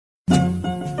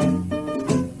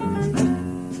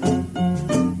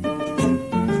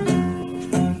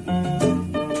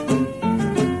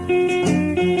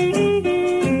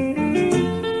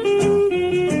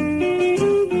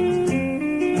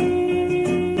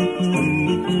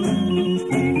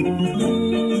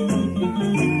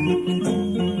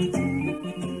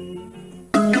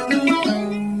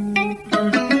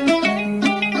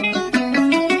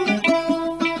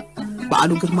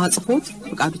ግርማ ጽፎት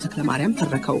በቃሉ ተክለ ማርያም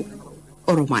ተረከው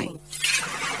ኦሮማይ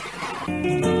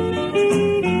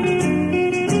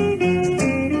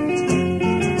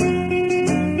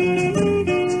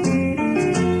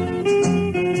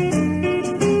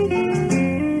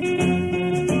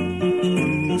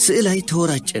ስዕላይ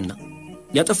ተወራጨና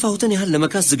ያጠፋሁትን ያህል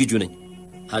ለመካስ ዝግጁ ነኝ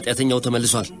ኃጢያተኛው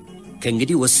ተመልሷል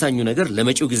ከእንግዲህ ወሳኙ ነገር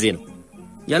ለመጪው ጊዜ ነው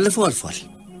ያለፈው አልፏል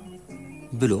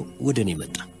ብሎ ወደኔ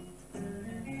መጣ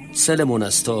ሰለሞን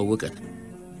አስተዋወቀን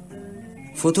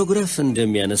ፎቶግራፍ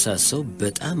እንደሚያነሳሰው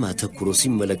በጣም አተኩሮ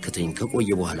ሲመለከተኝ ከቆየ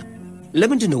በኋላ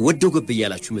ለምንድነው ወደው ገብ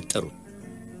ይያላችሁ መጣሩ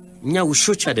እኛ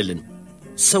ውሾች አይደለንም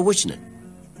ሰዎች ነን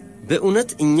በእውነት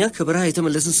እኛ ከበረሃ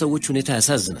የተመለስን ሰዎች ሁኔታ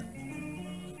ያሳዝናል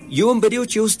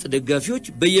የወንበዴዎች የውስጥ ደጋፊዎች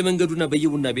በየመንገዱና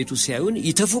በየቡና ቤቱ ሲያዩን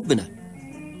ይተፉብናል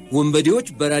ወንበዴዎች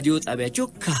በራዲዮ ጣቢያቸው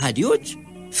ከሃዲዎች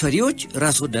ፈሪዎች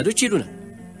ራስ ወዳዶች ይሉናል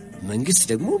መንግስት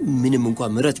ደግሞ ምንም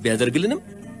እንኳን ምረት ቢያደርግልንም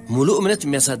ሙሉ እምነት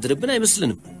የሚያሳድርብን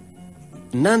አይመስልንም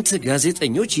እናንተ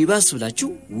ጋዜጠኞች ይባስ ብላችሁ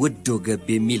ወዶ ገብ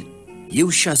የሚል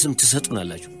የውሻ ስም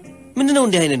ትሰጡናላችሁ ምንድነው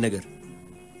እንዲህ አይነት ነገር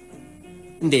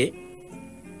እንዴ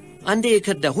አንዴ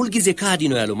የከዳ ሁሉ ጊዜ ከሃዲ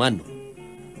ነው ያለው ማን ነው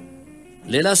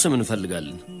ሌላ ስም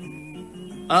እንፈልጋለን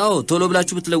አዎ ቶሎ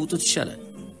ብላችሁ ብትለውጡት ይሻላል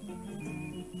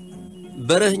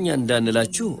በረህኛ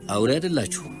እንዳንላችሁ አውሬ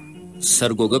አይደላችሁ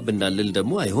ሰርጎ ገብ እንዳንል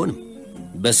ደግሞ አይሆንም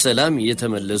በሰላም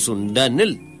የተመለሱ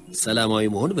እንዳንል ሰላማዊ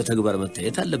መሆን በተግባር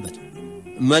መታየት አለበት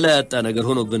መላያጣ ነገር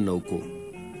ሆኖብን ነው እኮ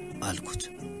አልኩት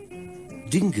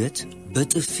ድንገት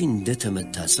በጥፊ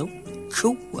እንደተመታ ሰው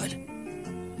ከዋለ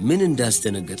ምን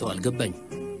እንዳስደነገጠው አልገባኝ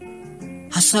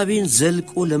ሐሳቤን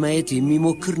ዘልቆ ለማየት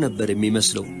የሚሞክር ነበር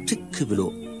የሚመስለው ትክ ብሎ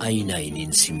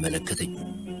አይናይኔን ሲመለከተኝ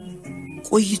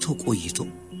ቆይቶ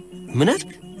ምን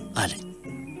አልክ አለኝ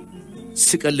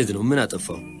ስቀልድ ነው ምን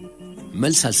አጠፋው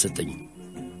መልስ አልሰጠኝም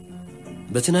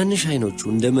በትናንሽ አይኖቹ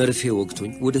እንደ መርፌ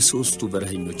ወቅቶኝ ወደ ሶስቱ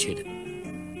በረሃኞች ሄደ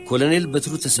ኮሎኔል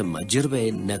በትሩ ተሰማ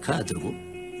ጀርባዬን ነካ አድርጎ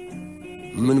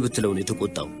ምን ብትለው ነው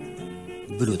የተቆጣው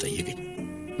ብሎ ጠየቀኝ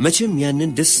መቼም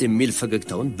ያንን ደስ የሚል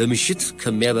ፈገግታውን በምሽት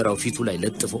ከሚያበራው ፊቱ ላይ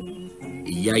ለጥፎ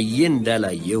ያየ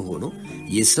እንዳላየ ሆኖ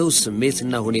የሰው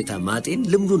ስሜትና ሁኔታ ማጤን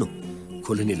ልምዱ ነው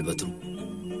ኮሎኔል በትሩ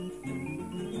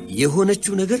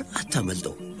የሆነችው ነገር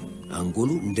አታመልጠው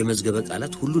አንጎሉ እንደ መዝገበ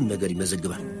ቃላት ሁሉን ነገር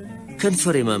ይመዘግባል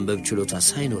ከንፈር የማንበብ ችሎታ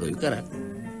ሳይኖረው ይቀራል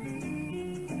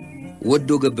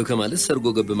ወዶ ገብ ከማለት ሰርጎ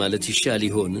ገብ ማለት ይሻል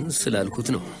ይሆን ስላልኩት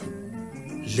ነው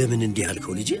ለምን እንዲህ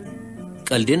አልከው ልጄ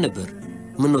ቀልዴን ነበር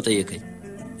ምን ነው ጠየቀኝ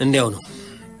እንዴው ነው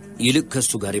ይልቅ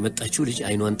ከሱ ጋር የመጣችው ልጅ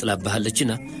አይኗን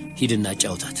ጥላባለችና ሂድና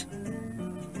ጫውታት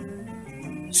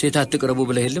ሴት አትቀርቡ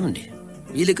ብለህ የለም እንዴ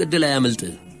ይልቅ እድል አያመልጥ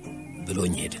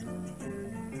ብሎኝ ሄደ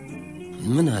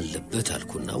ምን አለበት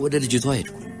አልኩና ወደ ልጅቷ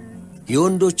ሄድኩ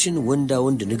የወንዶችን ወንዳ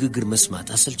ወንድ ንግግር መስማት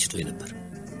አሰልችቶኝ ነበር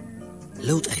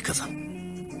ለውጥ አይከፋም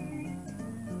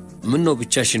ምን ነው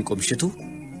ብቻሽን ቆምሽቱ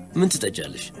ምን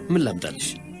ትጠጃለሽ ምን ላምጣልሽ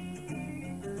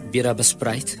ቢራ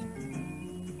በስፕራይት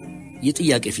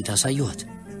የጥያቄ ፊት አሳየኋት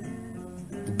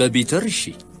በቢተር እሺ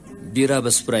ቢራ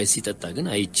በስፕራይት ሲጠጣ ግን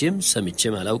አይቼም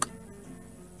ሰምቼም አላውቅም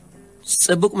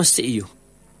ጽቡቅ መስጠይዩ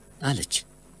አለች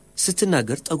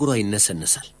ስትናገር ጠጉሯ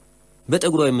ይነሰነሳል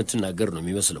በጠጉሯ የምትናገር ነው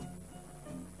የሚመስለው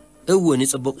እወኒ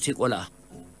ጽቡቅቲ ቆላ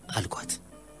አልኳት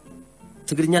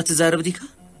ትግርኛ ትዛረብ ዲካ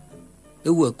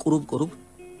እወ ቁሩብ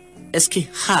እስኪ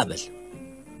ሃበል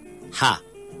ሃ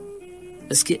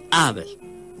እስኪ አበል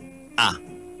አ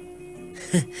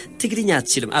ትግርኛ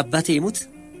አትችልም አባቴ ይሙት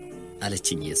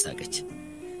አለችኝ የሳቀች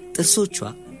ጥርሶቿ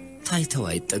ታይተው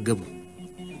አይጠገቡ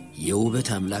የውበት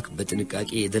አምላክ በጥንቃቄ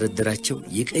የደረደራቸው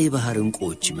የቀይ ባህር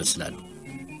እንቁዎች ይመስላሉ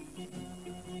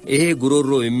ይሄ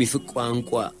ጉሮሮ የሚፍቅ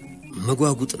ቋንቋ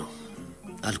መጓጉጥ ነው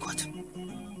አልኳት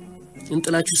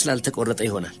እንጥላችሁ ስላልተቆረጠ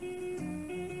ይሆናል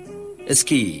እስኪ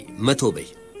መቶ በይ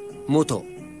ሞቶ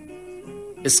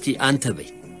እስኪ አንተ በይ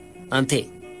አንተ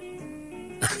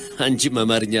አንቺ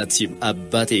ማማርኛ አትችም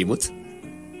አባቴ ይሙት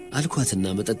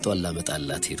አልኳትና መጠጧን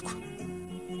ላመጣላት ሄድኩ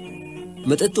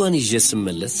መጠጧን ይዤ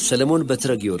ስመለስ ሰለሞን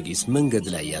በትረ ጊዮርጊስ መንገድ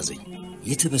ላይ ያዘኝ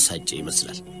የተበሳጨ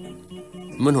ይመስላል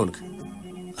ምን ሆንክ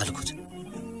አልኩት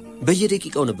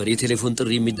በየደቂቃው ነበር የቴሌፎን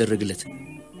ጥሪ የሚደረግለት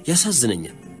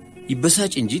ያሳዝነኛል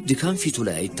ይበሳጭ እንጂ ድካም ፊቱ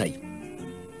ላይ አይታይ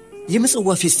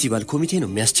የመጽዋ ፌስቲቫል ኮሚቴ ነው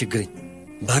የሚያስቸግረኝ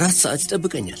በ4 ሰዓት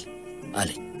ይጠብቀኛል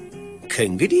አለኝ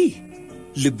ከእንግዲህ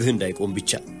ልብህ እንዳይቆም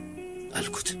ብቻ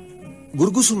አልኩት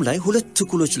ጉርጉሱም ላይ 2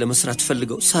 ትኩሎች ለመስራት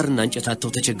ፈልገው ሳርና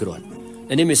እንጨታቸው ተቸግረዋል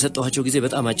እኔም የሰጠኋቸው ጊዜ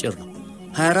በጣም አጭር ነው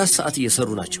 24 ሰዓት እየሰሩ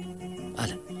ናቸው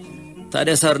አለ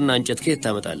ታዲያ ሳርና እንጨት ከየት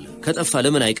ታመጣለህ ከጠፋ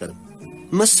ለምን አይቀርም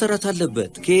መሰራት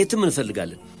አለበት ከየትም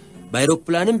እንፈልጋለን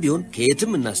ባይሮፕላንም ቢሆን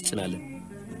ከየትም እናስጭናለን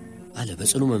አለ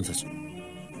በጽኑ መንፈስ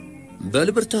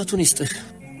በልብርታቱን ይስጥህ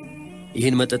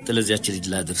ይሄን መጠጥ ለዚያች ልጅ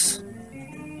ላድርስ።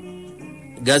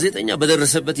 ጋዜጠኛ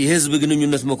በደረሰበት የህዝብ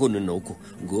ግንኙነት መኮንን ነው እኮ።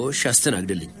 ጎሽ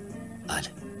አስተናግድልኝ አለ።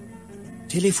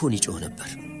 ቴሌፎን ይጮህ ነበር።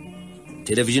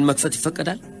 ቴሌቪዥን መክፈት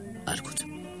ይፈቀዳል አልኩት።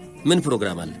 ምን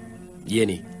ፕሮግራም አለ?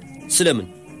 የኔ። ስለምን?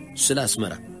 ስለ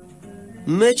አስመራ።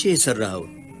 መቼ ሰራው?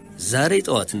 ዛሬ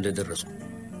ጠዋት እንደደረስኩ።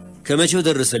 ከመቼው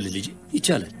ደረሰልህ ልጅ?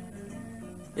 ይቻላል፣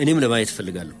 እኔም ለማየት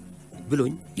ፈልጋለሁ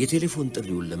ብሎኝ የቴሌፎን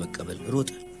ጥሪውን ለመቀበል ሮጠ።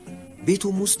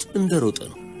 ቤቱም ውስጥ እንደሮጠ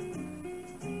ነው።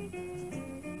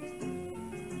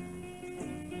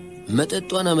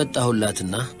 መጠጧን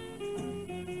አመጣሁላትና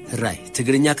ራይ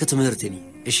ትግርኛ ከትምህርት ነኝ።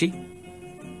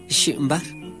 እሺ እምባር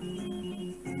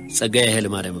ጸጋዬ ኃይለ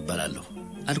ማርያም እባላለሁ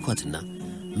አልኳትና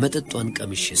መጠጧን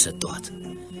ቀምሼ ሰጠኋት።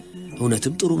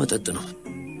 እውነትም ጥሩ መጠጥ ነው።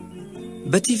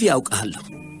 በቲቪ አውቃለሁ፣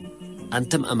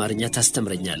 አንተም አማርኛ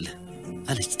ታስተምረኛለህ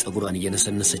አለች ጠጉሯን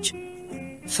እየነሰነሰች።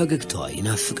 ፈገግታዋ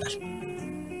ይናፍቃል።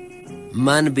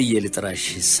 ማን ብዬ ልጥራሽ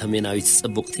ሰሜናዊት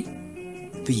ጽቡቅቲ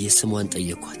ብዬ ስሟን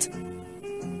ጠየኳት።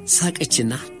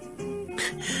 ሳቀችና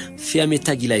ፊያሜታ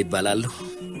ጊላ ይባላለሁ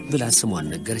ብላ ስሟን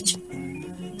ነገረች።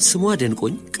 ስሟ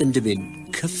ደንቆኝ ቅንድቤን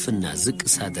ከፍና ዝቅ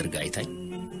ሳደርግ አይታኝ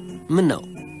ምን ነው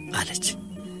አለች።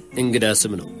 እንግዳ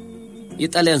ስም ነው፣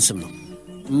 የጣሊያን ስም ነው።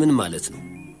 ምን ማለት ነው?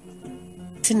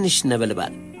 ትንሽ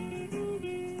ነበልባል።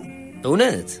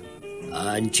 እውነት?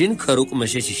 አንቺን ከሩቅ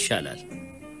መሸሽ ይሻላል።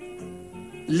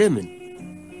 ለምን?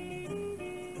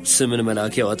 ስምን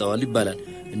መልአክ ያወጣዋል ይባላል።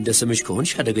 እንደ ስምሽ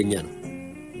ከሆንሽ አደገኛ ነው።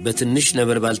 በትንሽ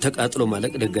ነበልባል ተቃጥሎ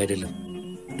ማለቅ ደግ አይደለም።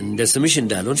 እንደ ስምሽ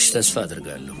እንዳልሆንሽ ተስፋ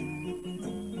አድርጋለሁ።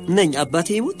 ነኝ አባቴ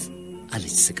ይሙት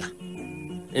አለች ስቃ።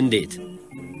 እንዴት?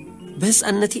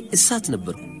 በሕፃንነቴ እሳት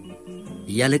ነበርኩ።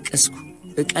 እያለቀስኩ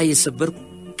ዕቃ እየሰበርኩ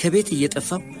ከቤት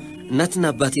እየጠፋሁ እናትና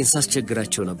አባቴን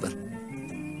ሳስቸግራቸው ነበር።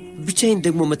 ብቻዬን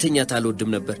ደግሞ መተኛት አልወድም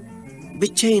ነበር።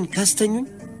 ብቻዬን ካስተኙኝ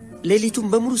ሌሊቱን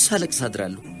በሙሉ ሳለቅስ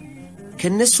አድራለሁ።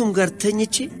 ከነሱም ጋር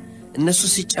ተኝቼ እነሱ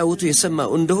ሲጫወቱ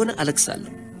የሰማው እንደሆነ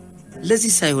አለቅሳለሁ።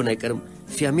 ለዚህ ሳይሆን አይቀርም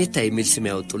ፊያሜታ የሚል ስም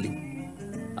ያወጡልኝ።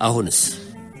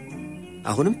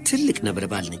 አሁንም ትልቅ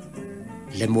ነበልባል ነኝ።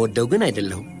 ለምወደው ግን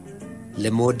አይደለሁም።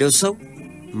 ለምወደው ሰው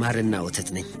ማርና ወተት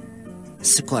ነኝ፣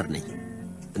 ስኳር ነኝ።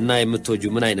 እና የምትወጁ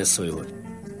ምን አይነት ሰው ይሆን?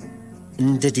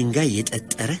 እንደ ድንጋይ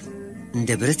የጠጠረ፣ እንደ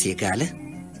ብረት የጋለ፣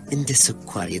 እንደ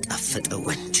ስኳር የጣፈጠ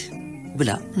ወንድ ብላ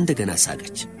እንደገና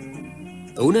ሳቀች።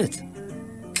 እውነት?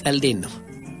 ቀልዴን ነው።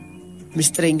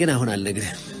 ምስጢሬን ግን አሁን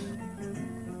አልነግርህም።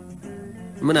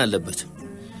 ምን አለበት?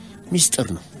 ምስጢር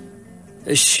ነው።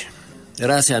 እሺ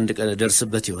ራሴ አንድ ቀን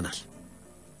ደርስበት ይሆናል።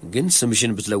 ግን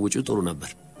ስምሽን ብትለውጪው ጥሩ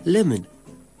ነበር። ለምን?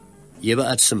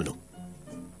 የባዕድ ስም ነው።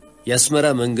 የአስመራ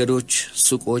መንገዶች፣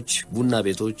 ሱቆች፣ ቡና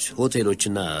ቤቶች፣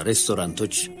 ሆቴሎችና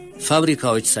ሬስቶራንቶች፣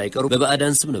 ፋብሪካዎች ሳይቀሩ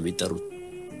በባዕዳን ስም ነው የሚጠሩት።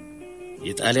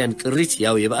 የጣሊያን ቅሪት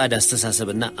ያው የባዕድ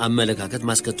አስተሳሰብና አመለካከት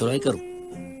ማስከተሉ አይቀሩም።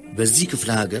 በዚህ ክፍለ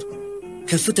ሀገር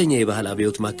ከፍተኛ የባህል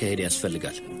አብዮት ማካሄድ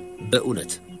ያስፈልጋል።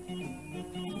 በእውነት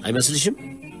አይመስልሽም?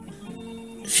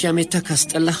 ፊያሜታ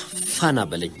ካስጠላህ ፋና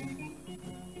በለኝ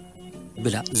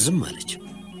ብላ ዝም አለች።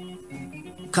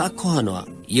 ከአኳኋኗ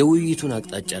የውይይቱን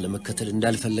አቅጣጫ ለመከተል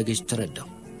እንዳልፈለገች ተረዳሁ።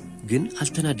 ግን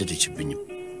አልተናደደችብኝም።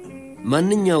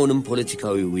 ማንኛውንም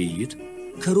ፖለቲካዊ ውይይት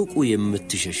ከሩቁ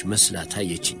የምትሸሽ መስላ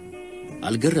ታየችኝ።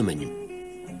 አልገረመኝም።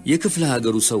 የክፍለ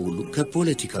ሀገሩ ሰው ሁሉ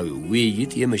ከፖለቲካዊ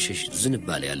ውይይት የመሸሽ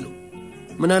ዝንባሌ ያለው።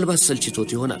 ምናልባት ሰልችቶት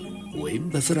ይሆናል ወይም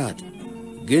በፍርሃት።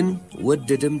 ግን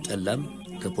ወደደም ጠላም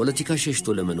ከፖለቲካ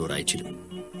ሸሽቶ ለመኖር አይችልም።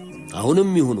 አሁንም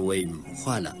ይሁን ወይም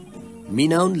ኋላ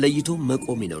ሚናውን ለይቶ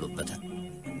መቆም ይኖርበታል።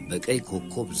 በቀይ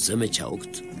ኮከብ ዘመቻ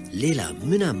ወቅት ሌላ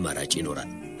ምን አማራጭ ይኖራል?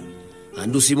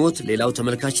 አንዱ ሲሞት ሌላው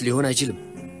ተመልካች ሊሆን አይችልም።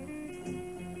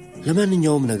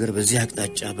 ለማንኛውም ነገር በዚህ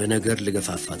አቅጣጫ በነገር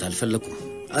ልገፋፋት አልፈለኩም።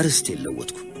 አርስቴ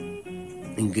ለወጥኩ።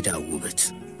 እንግዳ ውበት፣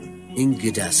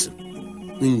 እንግዳ ስም፣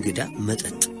 እንግዳ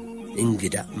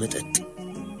መጠጥ፣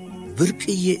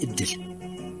 ብርቅዬ ዕድል።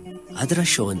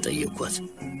 አድራሻዋን ጠየቅኳት።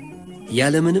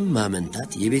 ያለምንም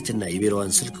ማመንታት የቤትና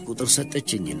የቢሮዋን ስልክ ቁጥር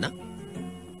ሰጠችኝና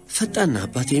ፈጣና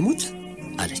አባቴ ይሙት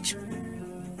አለች።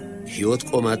 ሕይወት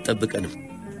ቆማ አትጠብቀንም።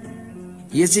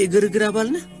 የዚህ ግርግር አባል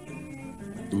ነህ?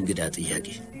 እንግዳ ጥያቄ።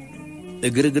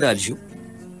 ግርግር አልሽው?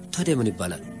 ታዲያ ምን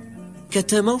ይባላል?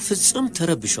 ከተማው ፍጹም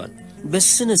ተረብሿል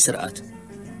በስነ ስርዓት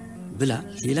ብላ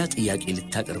ሌላ ጥያቄ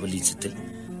ልታቀርብልኝ ስትል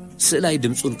ስዕላይ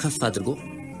ድምፁን ከፍ አድርጎ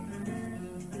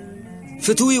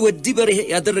ፍትዊ ወዲ በርሄ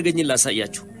ያደረገኝን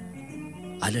ላሳያችሁ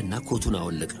አለና ኮቱን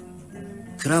አወለቀ።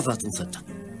 ክራቫቱን ፈታ።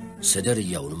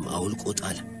 ሰደርያውንም አውልቆ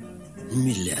ጣለ።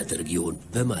 ምን ሊያደርግ ይሆን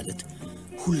በማለት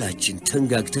ሁላችን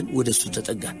ተንጋግተን ወደሱ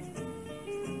ተጠጋን።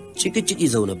 ጭቅጭቅ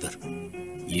ይዘው ነበር።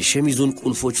 የሸሚዙን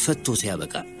ቁልፎች ፈቶ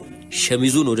ሲያበቃ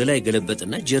ሸሚዙን ወደ ላይ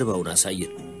ገለበጥና ጀርባውን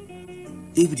አሳየን።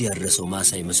 እብድ ያረሰው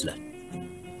ማሳ ይመስላል።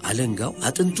 አለንጋው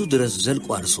አጥንቱ ድረስ ዘልቆ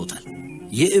አርሶታል።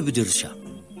 የእብድ እርሻ።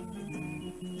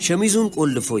 ሸሚዙን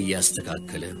ቆልፎ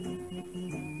እያስተካከለ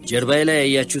ጀርባዬ ላይ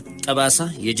ያያችሁት ጠባሳ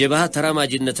የጀብሃ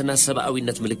ተራማጅነትና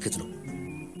ሰብአዊነት ምልክት ነው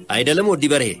አይደለም ወዲ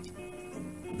በርሄ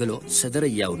ብሎ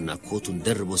ሰደረያውና ኮቱን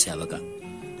ደርቦ ሲያበቃ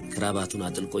ክራባቱን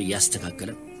አጥልቆ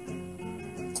እያስተካከለ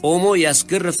ቆሞ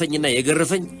ያስገረፈኝና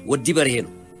የገረፈኝ ወዲ በርሄ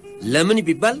ነው። ለምን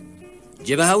ቢባል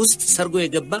ጀብሃ ውስጥ ሰርጎ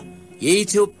የገባ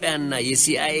የኢትዮጵያና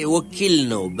የሲአይኤ ወኪል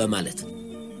ነው በማለት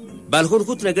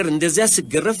ባልሆንኩት ነገር እንደዚያ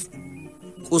ሲገረፍ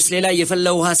ቁስሌ ላይ የፈላ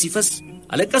ውሃ ሲፈስ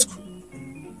አለቀስኩ፣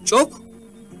 ጮክ።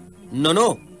 ኖ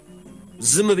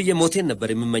ዝም ብዬ ሞቴን ነበር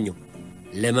የምመኘው።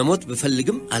 ለመሞት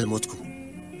ብፈልግም አልሞትኩም።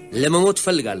 ለመሞት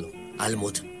ፈልጋለሁ፣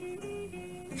 አልሞትም።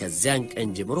 ከዚያን ቀን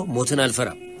ጀምሮ ሞትን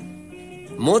አልፈራም።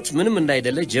 ሞት ምንም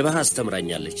እንዳይደለ ጀብሃ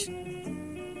አስተምራኛለች።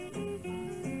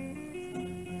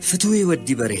 ፍቱይ ወዲ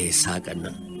በርሄ ሳቀና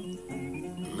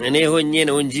እኔ ሆኜ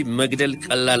ነው እንጂ መግደል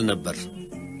ቀላል ነበር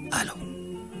አለው።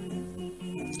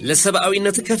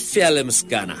 ለሰብአዊነት ከፍ ያለ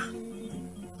ምስጋና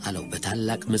አለው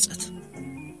በታላቅ ምጸት።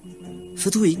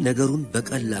 ፍቱይ ነገሩን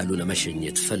በቀላሉ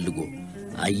ለመሸኘት ፈልጎ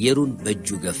አየሩን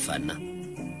በእጁ ገፋና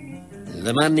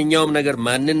ለማንኛውም ነገር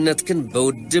ማንነትክን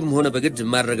በውድም ሆነ በግድ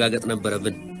ማረጋገጥ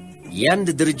ነበረብን። ያንድ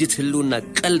ድርጅት ህልውና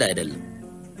ቀልድ አይደለም፣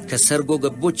 ከሰርጎ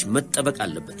ገቦች መጠበቅ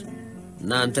አለበት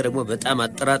እና አንተ ደግሞ በጣም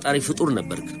አጠራጣሪ ፍጡር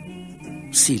ነበርክ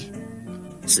ሲል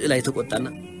ስዕል አይተቆጣና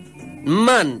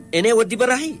ማን እኔ ወዲ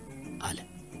በርሄ አለ።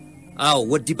 አዎ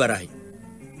ወዲ በርሄ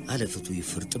አለ ፍቱይ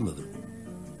ፍርጥም ብሎ።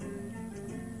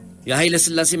 የኃይለ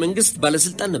ሥላሴ መንግስት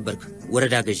ባለስልጣን ነበርክ፣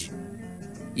 ወረዳ ገዢ።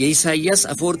 የኢሳይያስ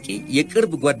አፈወርቂ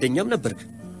የቅርብ ጓደኛም ነበርክ።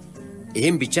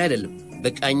 ይሄም ብቻ አይደለም፣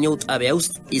 በቃኘው ጣቢያ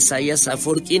ውስጥ ኢሳይያስ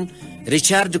አፈወርቂን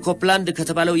ሪቻርድ ኮፕላንድ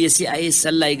ከተባለው የሲአይኤ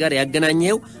ሰላይ ጋር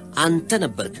ያገናኘው አንተ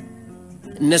ነበርክ።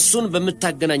 እነሱን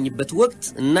በመታገናኝበት ወቅት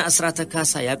እና አስራተ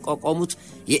ካሳ ያቋቋሙት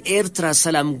የኤርትራ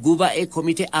ሰላም ጉባኤ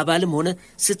ኮሚቴ አባልም ሆነ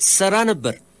ስትሰራ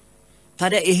ነበር።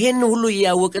 ታዲያ ይሄን ሁሉ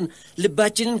ያወቅን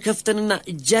ልባችንን ከፍተንና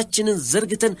እጃችንን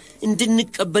ዘርግተን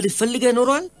እንድንቀበል ፈልገህ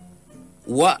ኖሯል?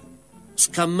 ዋ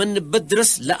እስከምንበት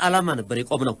ድረስ ለዓላማ ነበር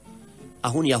የቆምነው።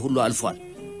 አሁን ያ ሁሉ አልፏል።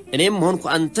 እኔም ሆንኩ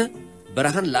አንተ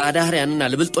በረሃን ለአዳህሪያንና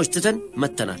ለብልጦች ትተን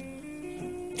መተናል።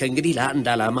 ከእንግዲህ ለአንድ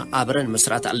ዓላማ አብረን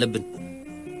መስራት አለብን።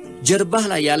 ጀርባህ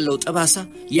ላይ ያለው ጠባሳ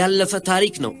ያለፈ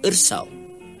ታሪክ ነው፣ እርሳው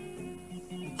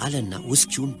አለና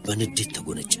ውስኪውን በንዴት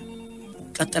ተጎነጨ።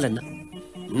 ቀጠለና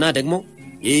እና ደግሞ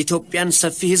የኢትዮጵያን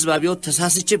ሰፊ ህዝብ አብዮት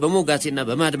ተሳስቼ በሞጋቴና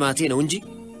በማድማቴ ነው እንጂ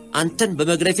አንተን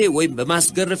በመግረፌ ወይም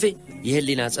በማስገረፌ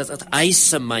የህሊና ጸጸት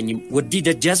አይሰማኝም ወዲ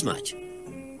ደጃዝማች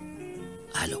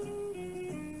አለው።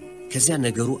 ከዚያ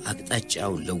ነገሩ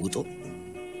አቅጣጫውን ለውጦ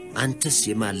አንተስ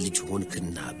የማን ልጅ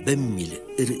ሆንክና በሚል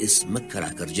ርዕስ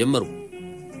መከራከር ጀመሩ።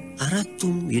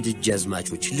 አራቱም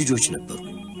የደጃዝማቾች ልጆች ነበሩ።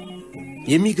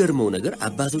 የሚገርመው ነገር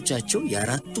አባቶቻቸው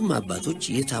የአራቱም አባቶች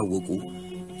የታወቁ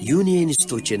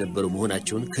ዩኒየኒስቶች የነበሩ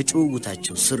መሆናቸውን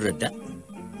ከጭውውታቸው ስረዳ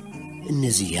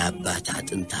እነዚህ የአባት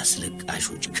አጥንት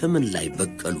አስለቃሾች ከምን ላይ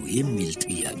በቀሉ የሚል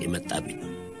ጥያቄ መጣብኝ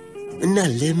እና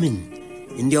ለምን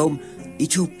እንዲያውም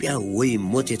ኢትዮጵያ ወይም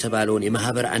ሞት የተባለውን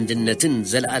የማህበር አንድነትን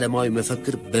ዘላለም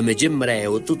መፈክር በመጀመሪያ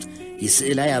ያወጡት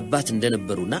የስዕላይ አባት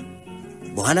እንደነበሩና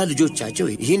በኋላ ልጆቻቸው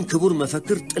ይህን ክቡር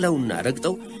መፈክር ጥለውና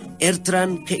ረግጠው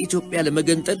ኤርትራን ከኢትዮጵያ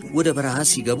ለመገንጠል ወደ በረሃ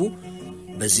ሲገቡ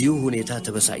በዚሁ ሁኔታ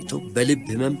ተበሳጭተው በልብ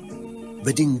ህመም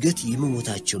በድንገት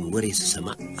የመሞታቸውን ወሬ ስሰማ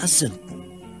አዘንኩ።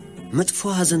 መጥፎ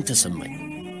ሐዘን ተሰማኝ።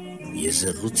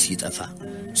 የዘሩት ሲጠፋ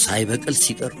ሳይበቅል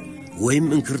ሲቀር ወይም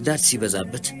እንክርዳድ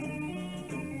ሲበዛበት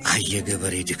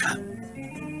አየገበሬ ድካም፣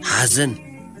 ሐዘን።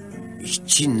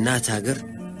 ይህች እናት ሀገር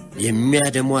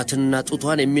የሚያደሟትና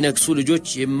ጡቷን የሚነክሱ ልጆች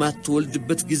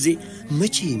የማትወልድበት ጊዜ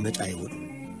መቼ ይመጣ ይሆን?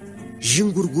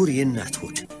 ዥንጉርጉር የእናት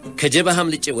ሆድ።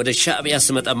 ከጀብሃም ልጬ ወደ ሻዕቢያ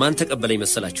ስመጣ ማን ተቀበለኝ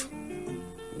መሰላችሁ?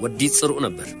 ወዲ ጽሩዕ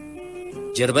ነበር።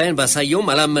 ጀርባዬን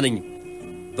ባሳየውም አላመነኝም።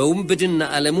 በውንብድና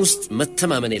ዓለም ውስጥ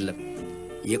መተማመን የለም።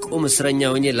 የቆም እስረኛ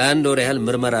ሆኜ ለአንድ ወር ያህል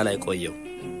ምርመራ ላይ ቆየው።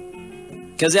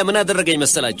 ከዚያ ምን አደረገኝ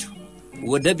መሰላችሁ?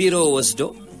 ወደ ቢሮ ወስዶ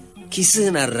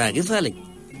ኪስህን አራግፍ አለኝ።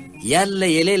 ያለ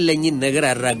የሌለኝን ነገር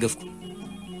አራግፍኩ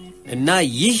እና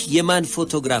ይህ የማን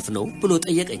ፎቶግራፍ ነው ብሎ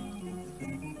ጠየቀኝ።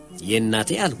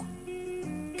 የእናቴ አልኩ።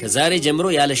 ከዛሬ ጀምሮ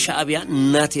ያለ ሻዕቢያ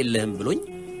እናት የለህም ብሎኝ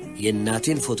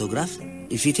የእናቴን ፎቶግራፍ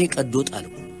እፊቴ ቀዶ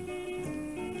ጣለው።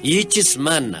 ይህችስ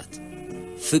ማን ናት?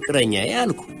 ፍቅረኛዬ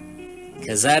አልኩ።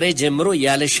 ከዛሬ ጀምሮ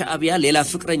ያለ ሻዕቢያ ሌላ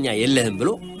ፍቅረኛ የለህም ብሎ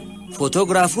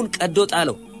ፎቶግራፉን ቀዶ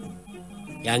ጣለው።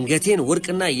 ያንገቴን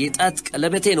ወርቅና የጣት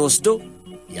ቀለበቴን ወስዶ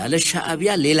ያለ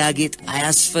ሻዕቢያ ሌላ ጌጥ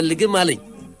አያስፈልግም አለኝ።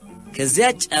 ከዚያ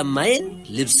ጫማዬን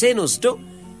ልብሴን ወስዶ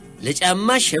ለጫማ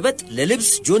ሸበጥ ለልብስ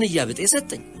ጆንያ ብጤ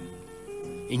ሰጠኝ።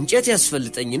 እንጨት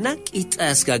ያስፈልጠኝና ቂጣ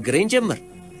ያስጋግረኝ ጀመር።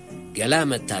 ገላ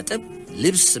መታጠብ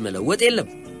ልብስ መለወጥ የለም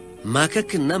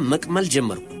ማከክና መቅመል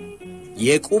ጀመርኩ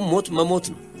የቁም ሞት መሞት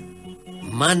ነው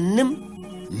ማንንም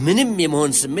ምንም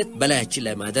የመሆን ስሜት በላያችን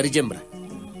ላይ ማደር ጀመረ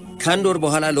ካንድ ወር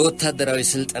በኋላ ለወታደራዊ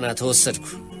ስልጠና ተወሰድኩ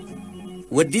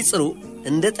ወዲ ጽሩ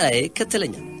እንደ ጣዬ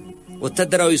ከተለኛ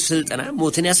ወታደራዊ ስልጠና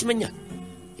ሞትን ያስመኛል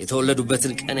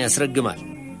የተወለዱበትን ቀን ያስረግማል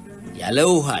ያለ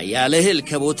ውሃ ያለ እህል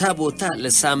ከቦታ ቦታ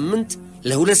ለሳምንት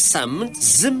ለሁለት ሳምንት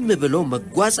ዝም ብሎ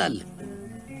መጓዝ አለ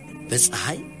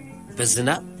በፀሐይ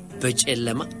በዝናብ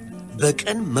በጨለማ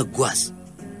በቀን መጓዝ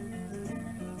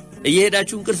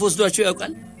እየሄዳችሁ እንቅልፍ ወስዷችሁ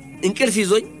ያውቃል እንቅልፍ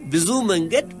ይዞኝ ብዙ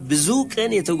መንገድ ብዙ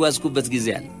ቀን የተጓዝኩበት ጊዜ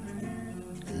አለ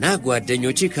እና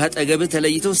ጓደኞቼ ካጠገብ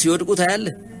ተለይተው ሲወድቁ ታያለ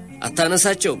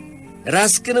አታነሳቸው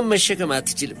ራስክንም መሸከም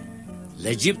አትችልም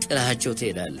ለጅብ ጥላቸው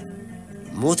ትሄዳለ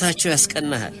ሞታቸው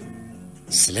ያስቀናሃል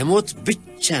ስለሞት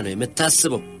ብቻ ነው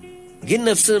የምታስበው ግን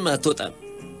ነፍስህም አትወጣም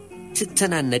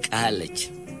ትተናነቃለች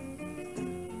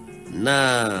እና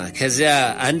ከዚያ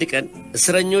አንድ ቀን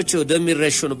እስረኞች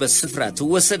ወደሚረሽኑበት ስፍራ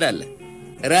ትወሰዳለ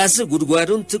ራስ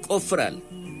ጉድጓዱን ትቆፍራል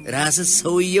ራስ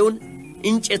ሰውየውን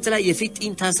እንጨት ላይ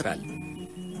የፊጥኝ ታስራል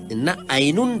እና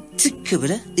አይኑን ትክ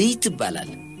ብለ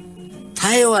እይትባላል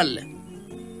ታየዋለ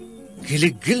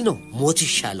ግልግል ነው ሞት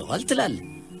ይሻለዋል ትላል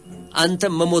አንተ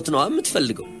መሞት ነው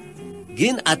የምትፈልገው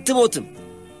ግን አትሞትም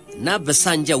እና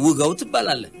በሳንጃ ውጋው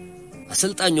ትባላል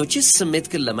አሰልጣኞች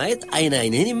ስሜትክን ለማየት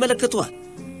አይንህን ይመለከቱዋል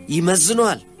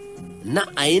ይመዝኑዋል እና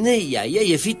አይንህ ያየ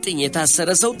የፊጥኝ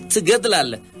የታሰረ ሰው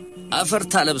ትገድላለ አፈር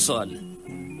ታለብሰዋል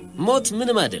ሞት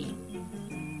ምንም አይደለም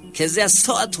ከዚያ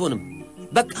ሰው አትሆንም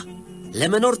በቃ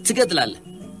ለመኖር ትገድላለ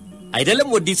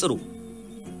አይደለም ወዲ ጽሩ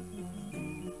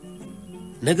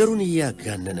ነገሩን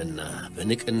ያጋነነና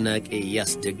በንቅናቄ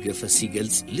ያስደገፈ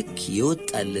ሲገልጽ ልክ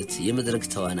የወጣለት የመድረክ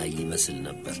ተዋናይ ይመስል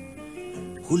ነበር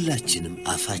ሁላችንም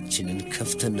አፋችንን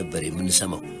ከፍተን ነበር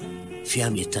የምንሰማው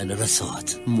ፊያሜታን ረሳዋት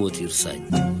ሞት ይርሳኝ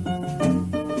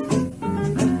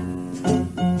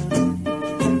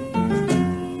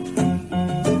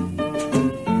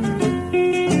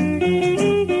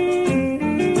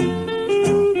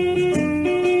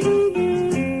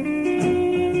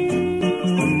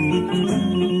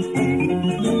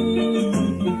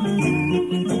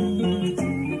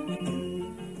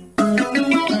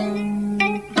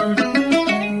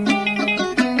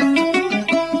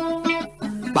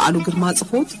በዓሉ ግርማ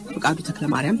ጽፎት ፍቃዱ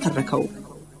ተክለማርያም ተረከው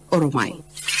ኦሮማይ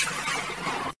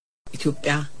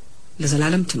ኢትዮጵያ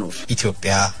ለዘላለም ትኖር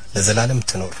ኢትዮጵያ ለዘላለም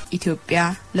ትኖር ኢትዮጵያ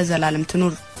ለዘላለም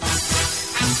ትኖር